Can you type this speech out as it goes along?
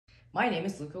My name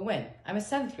is Luca Nguyen. I'm a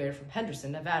 7th grader from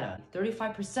Henderson, Nevada.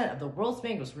 35% of the world's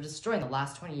mangroves were destroyed in the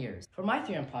last 20 years. For my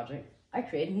 3M project, I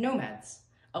created nomads,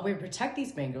 a way to protect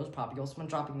these mangrove propagules from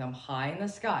dropping them high in the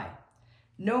sky.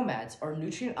 Nomads, or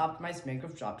nutrient-optimized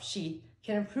mangrove drop sheath,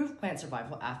 can improve plant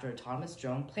survival after autonomous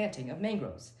drone planting of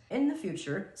mangroves. In the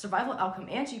future, survival outcome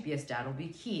and GPS data will be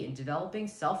key in developing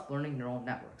self-learning neural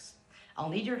networks. I'll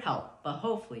need your help, but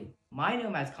hopefully, my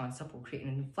nomads concept will create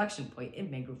an inflection point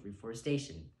in mangrove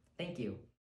reforestation. Thank you.